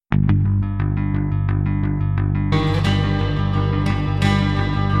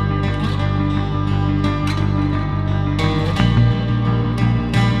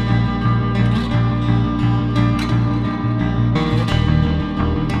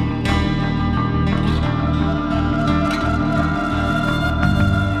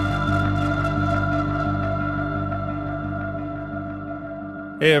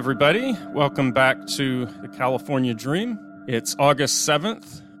Hey everybody, welcome back to the California Dream. It's August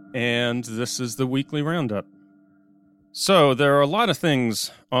 7th, and this is the weekly roundup. So there are a lot of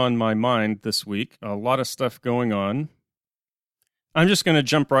things on my mind this week, a lot of stuff going on. I'm just going to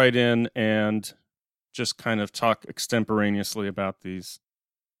jump right in and just kind of talk extemporaneously about these.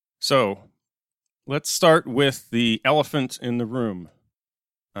 So let's start with the elephant in the room,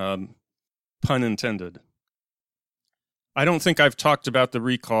 pun intended. I don't think I've talked about the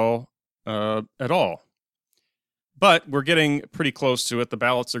recall at all, but we're getting pretty close to it. The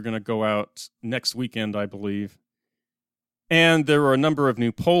ballots are going to go out next weekend, I believe. And there were a number of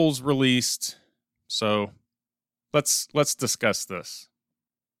new polls released, so let's discuss this.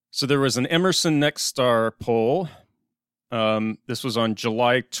 So there was an Emerson Next Star poll. This was on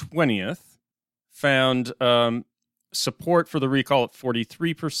July 20th. Found support for the recall at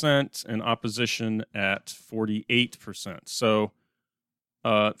 43% and opposition at 48%. So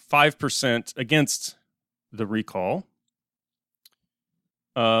 5% against the recall.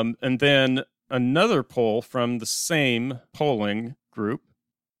 And then another poll from the same polling group,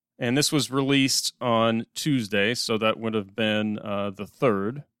 and this was released on Tuesday, so that would have been the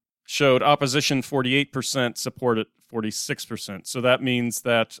 3rd, showed opposition 48%, support at 46%. So that means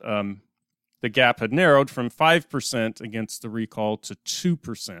that the gap had narrowed from 5% against the recall to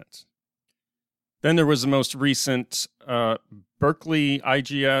 2%. Then there was the most recent Berkeley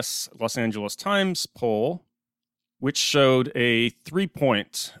IGS Los Angeles Times poll, which showed a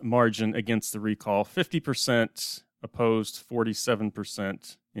 3-point margin against the recall, 50% opposed,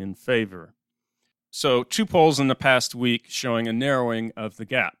 47% in favor. So 2 polls in the past week showing a narrowing of the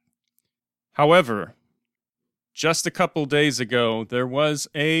gap. However, just a couple days ago, there was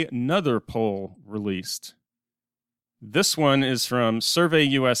another poll released. This one is from Survey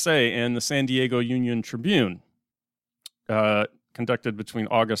USA and the San Diego Union Tribune, conducted between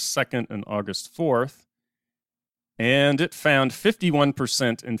August 2nd and August 4th. And it found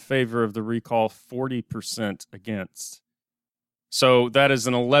 51% in favor of the recall, 40% against. So that is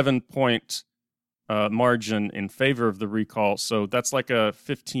an 11-point margin in favor of the recall. So that's like a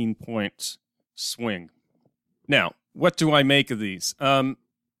 15-point swing. Now, what do I make of these?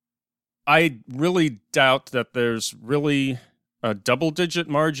 I really doubt that there's really a double-digit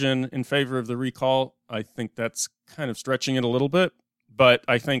margin in favor of the recall. I think that's kind of stretching it a little bit. But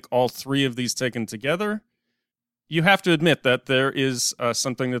I think all 3 of these taken together, you have to admit that there is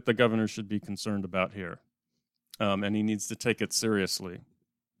something that the governor should be concerned about here. And he needs to take it seriously.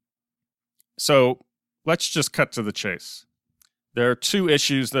 So let's just cut to the chase. There are 2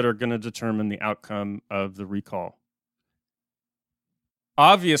 issues that are going to determine the outcome of the recall.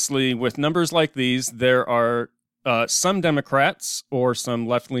 Obviously, with numbers like these, there are some Democrats or some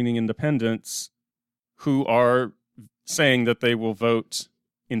left-leaning independents who are saying that they will vote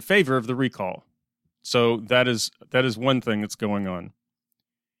in favor of the recall. So that is one thing that's going on.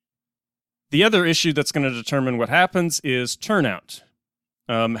 The other issue that's going to determine what happens is turnout.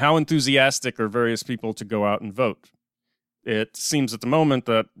 How enthusiastic are various people to go out and vote? It seems at the moment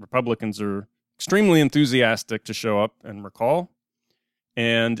that Republicans are extremely enthusiastic to show up and recall,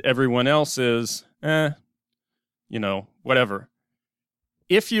 and everyone else is, whatever.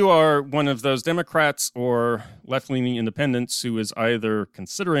 If you are one of those Democrats or left-leaning independents who is either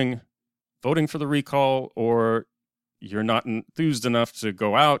considering voting for the recall or you're not enthused enough to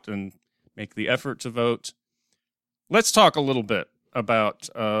go out and make the effort to vote, let's talk a little bit about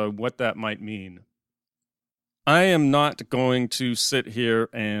what that might mean. I am not going to sit here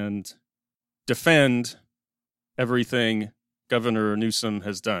and defend everything Governor Newsom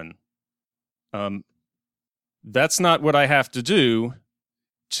has done. That's not what I have to do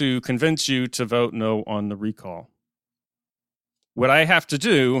to convince you to vote no on the recall. What I have to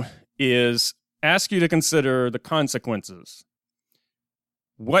do is ask you to consider the consequences.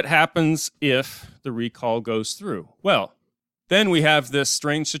 What happens if the recall goes through? Well, then we have this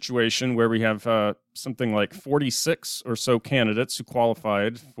strange situation where we have something like 46 or so candidates who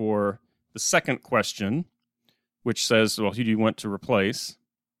qualified for the second question, which says, well, who do you want to replace?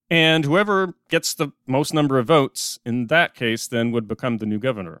 And whoever gets the most number of votes in that case then would become the new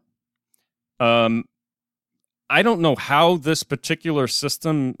governor. I don't know how this particular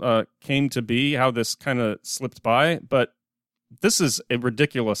system came to be, how this kind of slipped by, but this is a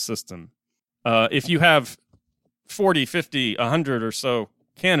ridiculous system. If you have 40, 50, 100 or so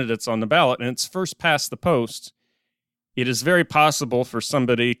candidates on the ballot and it's first past the post, it is very possible for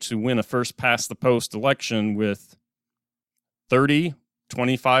somebody to win a first past the post election with 30,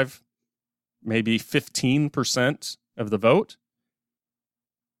 25, maybe 15% of the vote.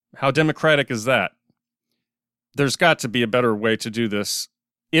 How democratic is that? There's got to be a better way to do this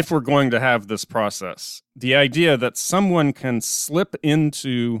if we're going to have this process. The idea that someone can slip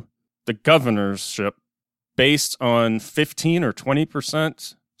into the governorship based on 15 or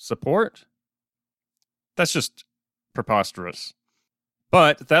 20% support, that's just preposterous.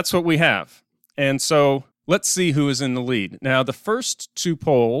 But that's what we have. And so let's see who is in the lead. Now, the first two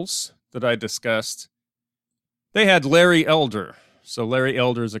polls that I discussed, they had Larry Elder. So Larry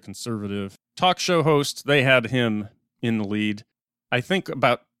Elder is a conservative talk show host. They had him in the lead. I think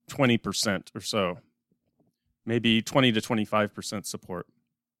about 20% or so, maybe 20 to 25% support.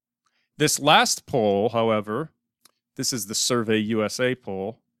 This last poll, however, this is the Survey USA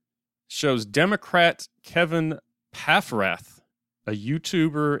poll, shows Democrat Kevin Paffrath, a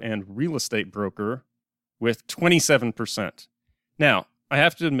YouTuber and real estate broker, with 27%. Now, I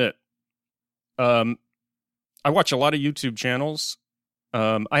have to admit, I watch a lot of YouTube channels.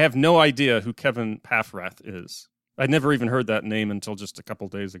 I have no idea who Kevin Paffrath is. I'd never even heard that name until just a couple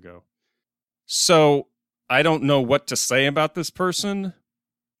days ago. So I don't know what to say about this person.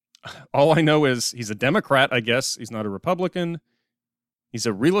 All I know is he's a Democrat, I guess. He's not a Republican. He's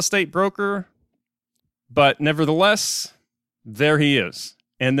a real estate broker. But nevertheless, there he is.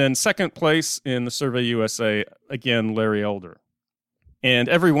 And then second place in the Survey USA, again, Larry Elder. And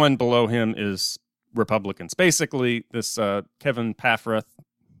everyone below him is Republicans. Basically, this Kevin Paffrath,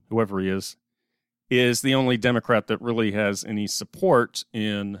 whoever he is the only Democrat that really has any support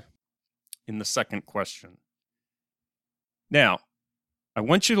in the second question. Now, I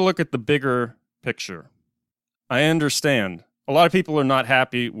want you to look at the bigger picture. I understand a lot of people are not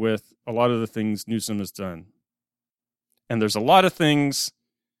happy with a lot of the things Newsom has done. And there's a lot of things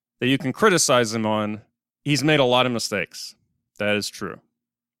that you can criticize him on. He's made a lot of mistakes. That is true.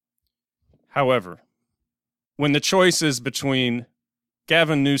 However, when the choice is between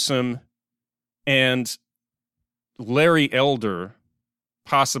Gavin Newsom and Larry Elder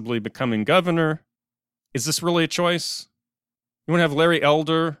possibly becoming governor, is this really a choice? You want to have Larry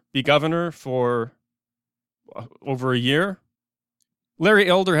Elder be governor for over a year? Larry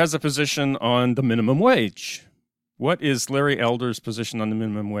Elder has a position on the minimum wage. What is Larry Elder's position on the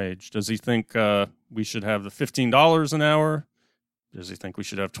minimum wage? Does he think we should have the $15 an hour? Does he think we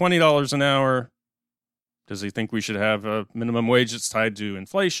should have $20 an hour? Does he think we should have a minimum wage that's tied to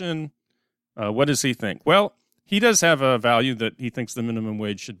inflation? What does he think? Well, he does have a value that he thinks the minimum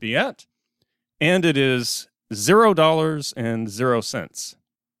wage should be at, and it is $0.00.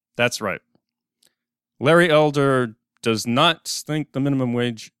 That's right. Larry Elder does not think the minimum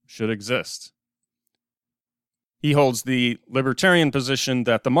wage should exist. He holds the libertarian position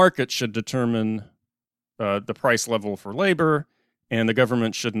that the market should determine the price level for labor, and the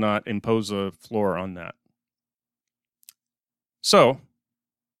government should not impose a floor on that. So,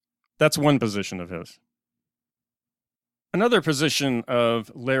 that's one position of his. Another position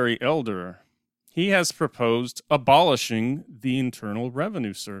of Larry Elder, he has proposed abolishing the Internal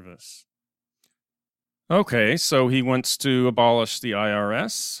Revenue Service. Okay, so he wants to abolish the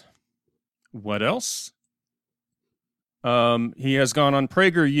IRS. What else? He has gone on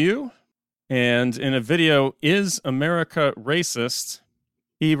PragerU, and in a video, Is America Racist?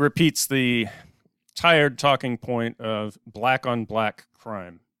 He repeats the tired talking point of black on black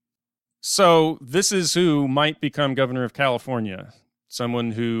crime. So this is who might become governor of California.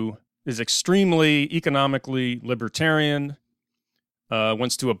 Someone who is extremely economically libertarian,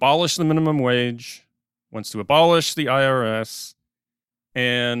 wants to abolish the minimum wage, wants to abolish the IRS,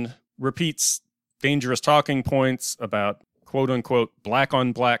 and repeats dangerous talking points about quote-unquote black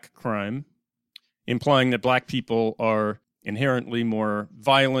on black crime, implying that black people are inherently more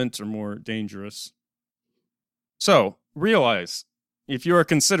violent or more dangerous. So, realize, if you are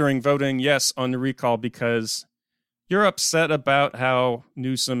considering voting yes on the recall because you're upset about how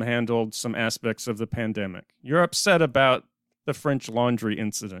Newsom handled some aspects of the pandemic, you're upset about the French Laundry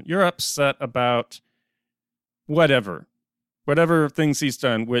incident, you're upset about whatever things he's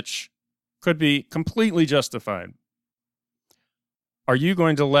done, which could be completely justified, are you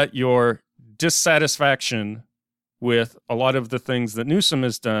going to let your dissatisfaction with a lot of the things that Newsom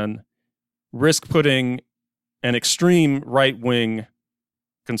has done risk putting an extreme right-wing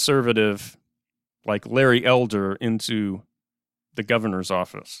conservative like Larry Elder into the governor's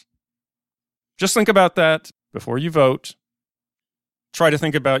office? Just think about that before you vote. Try to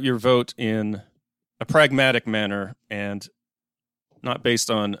think about your vote in a pragmatic manner and not based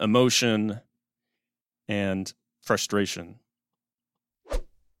on emotion and frustration.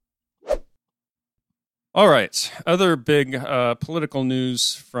 All right, other big political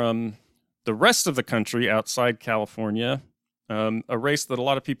news from the rest of the country outside California, a race that a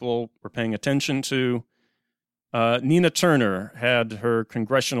lot of people were paying attention to. Nina Turner had her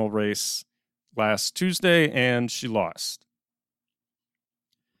congressional race last Tuesday, and she lost.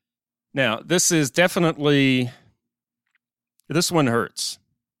 Now, this one hurts.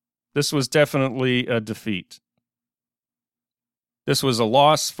 This was definitely a defeat. This was a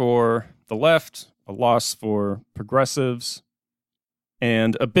loss for the left, a loss for progressives,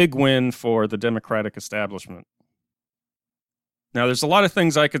 and a big win for the Democratic establishment. Now, there's a lot of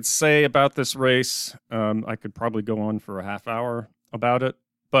things I could say about this race. I could probably go on for a half hour about it,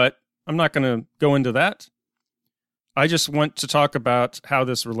 but I'm not going to go into that. I just want to talk about how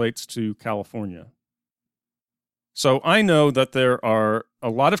this relates to California. So I know that there are a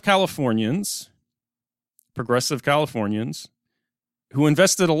lot of Californians, progressive Californians, who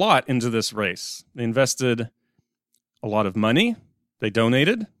invested a lot into this race. They invested a lot of money. They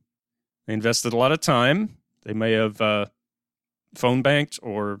donated. They invested a lot of time. They may have phone banked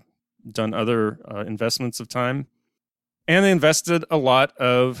or done other investments of time. And they invested a lot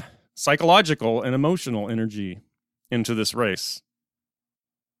of psychological and emotional energy into this race.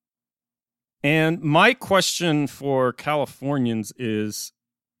 And my question for Californians is,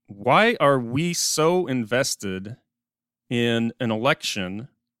 why are we so invested in an election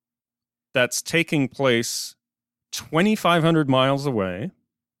that's taking place 2,500 miles away,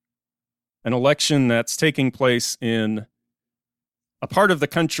 an election that's taking place in a part of the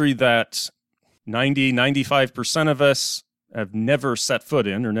country that 95% of us have never set foot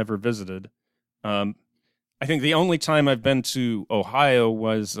in or never visited? I think the only time I've been to Ohio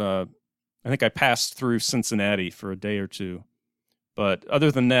was, I think I passed through Cincinnati for a day or two. But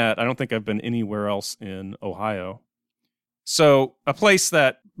other than that, I don't think I've been anywhere else in Ohio. So a place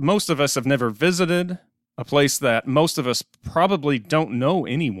that most of us have never visited, a place that most of us probably don't know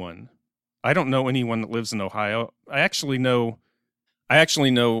anyone. I don't know anyone that lives in Ohio. I actually know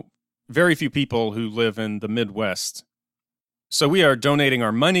very few people who live in the Midwest. So we are donating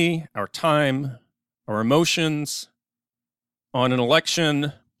our money, our time, our emotions on an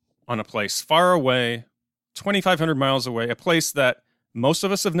election on a place far away, 2,500 miles away, a place that most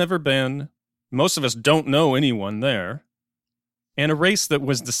of us have never been, most of us don't know anyone there, and a race that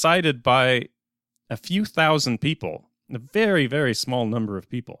was decided by a few thousand people, a very, very small number of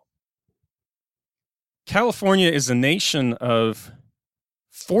people. California is a nation of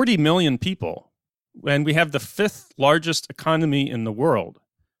 40 million people, and we have the 5th largest economy in the world.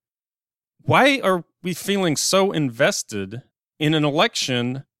 Why are we feeling so invested in an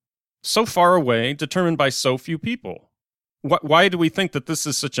election so far away, determined by so few people? Why do we think that this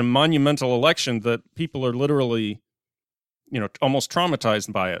is such a monumental election that people are literally, almost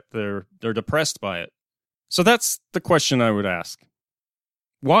traumatized by it? They're depressed by it. So that's the question I would ask.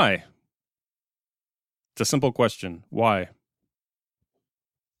 Why? It's a simple question. Why?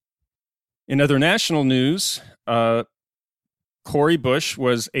 In other national news, Cori Bush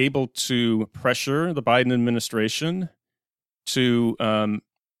was able to pressure the Biden administration to,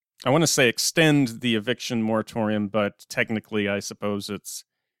 I want to say, extend the eviction moratorium, but technically I suppose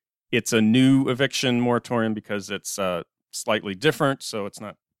it's a new eviction moratorium because it's slightly different, so it's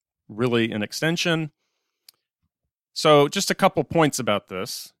not really an extension. So just a couple points about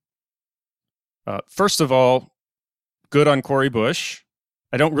this. First of all, good on Cori Bush.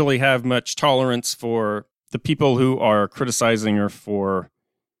 I don't really have much tolerance for the people who are criticizing her for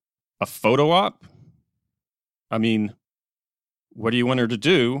a photo op. I mean, what do you want her to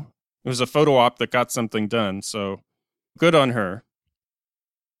do? It was a photo op that got something done, so good on her.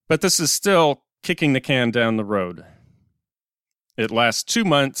 But this is still kicking the can down the road. It lasts 2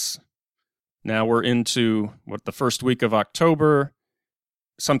 months. Now we're into, the first week of October.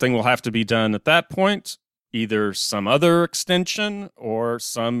 Something will have to be done at that point, either some other extension or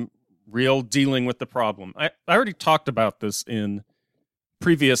some real dealing with the problem. I already talked about this in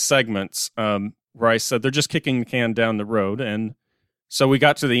previous segments where I said they're just kicking the can down the road. And so we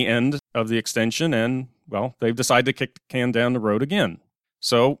got to the end of the extension and, they've decided to kick the can down the road again.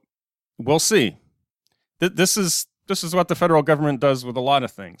 So we'll see. This is what the federal government does with a lot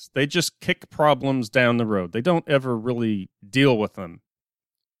of things. They just kick problems down the road. They don't ever really deal with them.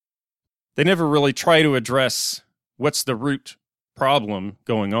 They never really try to address what's the root problem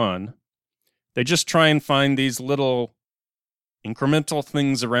going on. They just try and find these little incremental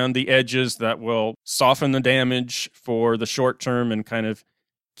things around the edges that will soften the damage for the short term and kind of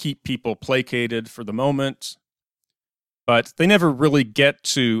keep people placated for the moment. But they never really get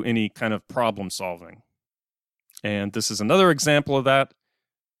to any kind of problem solving. And this is another example of that.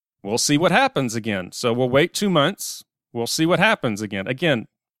 We'll see what happens again. So we'll wait 2 months. We'll see what happens again. Again,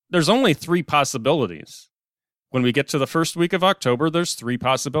 there's only 3 possibilities. When we get to the first week of October, there's 3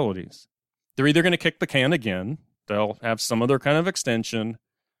 possibilities. They're either going to kick the can again, they'll have some other kind of extension,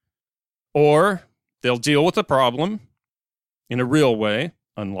 or they'll deal with the problem in a real way,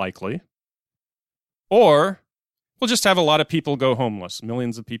 unlikely, or we'll just have a lot of people go homeless.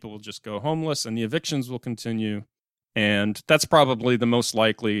 Millions of people will just go homeless, and the evictions will continue, and that's probably the most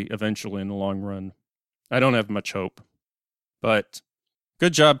likely eventually in the long run. I don't have much hope, but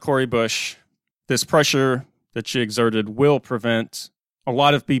good job, Cori Bush. This pressure that she exerted will prevent a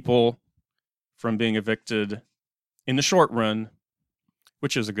lot of people from being evicted in the short run,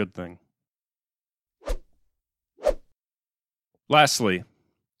 which is a good thing. Lastly,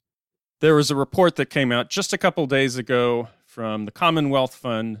 there was a report that came out just a couple days ago from the Commonwealth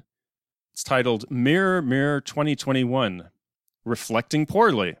Fund. It's titled Mirror, Mirror 2021, Reflecting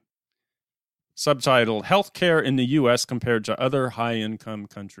Poorly. Subtitled, Healthcare in the U.S. Compared to Other High-Income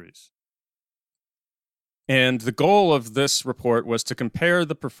Countries. And the goal of this report was to compare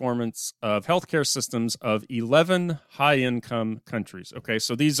the performance of healthcare systems of 11 high-income countries. Okay,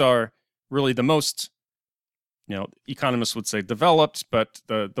 so these are really the most, economists would say developed, but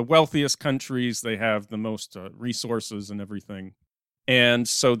the wealthiest countries. They have the most resources and everything. And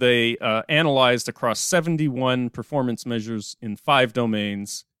so they analyzed across 71 performance measures in 5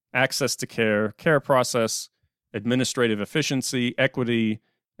 domains: access to care, care process, administrative efficiency, equity,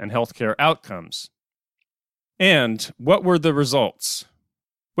 and healthcare outcomes. And what were the results?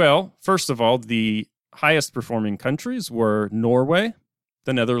 Well, first of all, the highest performing countries were Norway,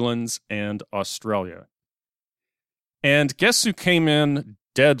 the Netherlands, and Australia. And guess who came in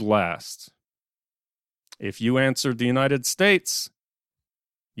dead last? If you answered the United States,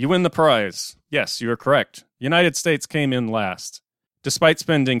 you win the prize. Yes, you are correct. The United States came in last, despite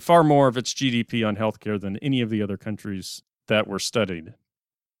spending far more of its GDP on healthcare than any of the other countries that were studied.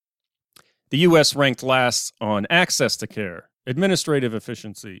 The U.S. ranked last on access to care, administrative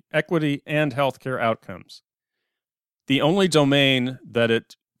efficiency, equity, and healthcare outcomes. The only domain that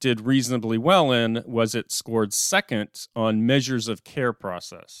it did reasonably well in was it scored second on measures of care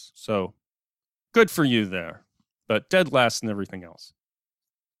process. So, good for you there, but dead last in everything else.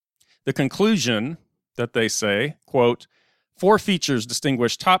 The conclusion that they say, quote, 4 features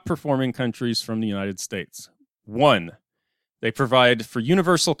distinguish top-performing countries from the United States. 1, they provide for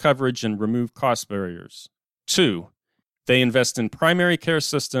universal coverage and remove cost barriers. 2, they invest in primary care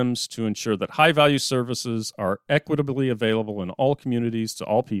systems to ensure that high-value services are equitably available in all communities to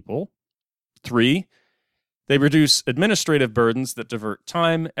all people. 3, they reduce administrative burdens that divert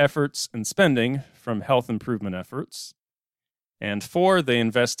time, efforts, and spending from health improvement efforts. And 4, they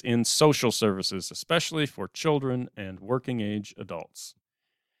invest in social services, especially for children and working-age adults.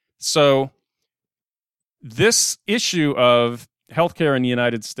 So, this issue of healthcare in the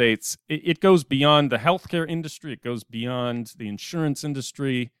United States, it goes beyond the healthcare industry, it goes beyond the insurance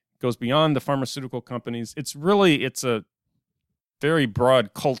industry, it goes beyond the pharmaceutical companies. It's a very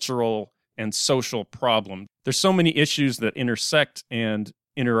broad cultural and social problem. There's so many issues that intersect and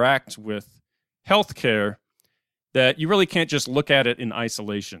interact with healthcare that you really can't just look at it in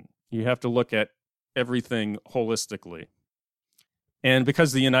isolation. You have to look at everything holistically. And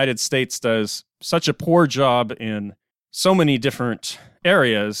because the United States does such a poor job in so many different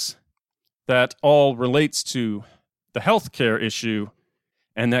areas, that all relates to the healthcare issue,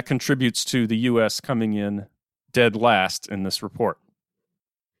 and that contributes to the U.S. coming in dead last in this report.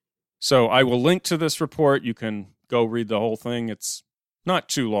 So I will link to this report. You can go read the whole thing. It's not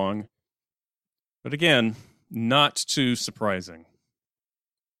too long, but again, not too surprising.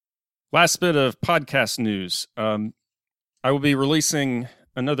 Last bit of podcast news. I will be releasing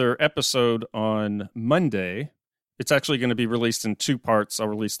another episode on Monday. It's actually going to be released in 2 parts. I'll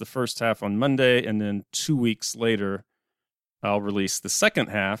release the first half on Monday, and then 2 weeks later, I'll release the second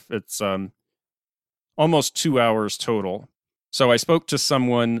half. It's almost 2 hours total. So I spoke to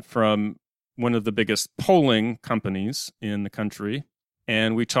someone from one of the biggest polling companies in the country,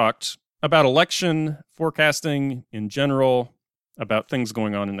 and we talked about election forecasting in general, about things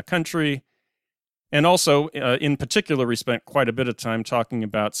going on in the country, and also, in particular, we spent quite a bit of time talking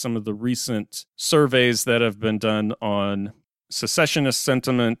about some of the recent surveys that have been done on secessionist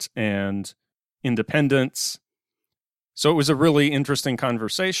sentiment and independence. So it was a really interesting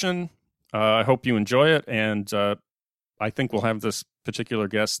conversation. I hope you enjoy it, and I think we'll have this particular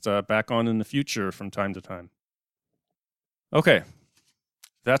guest back on in the future from time to time. Okay,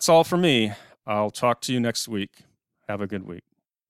 that's all for me. I'll talk to you next week. Have a good week.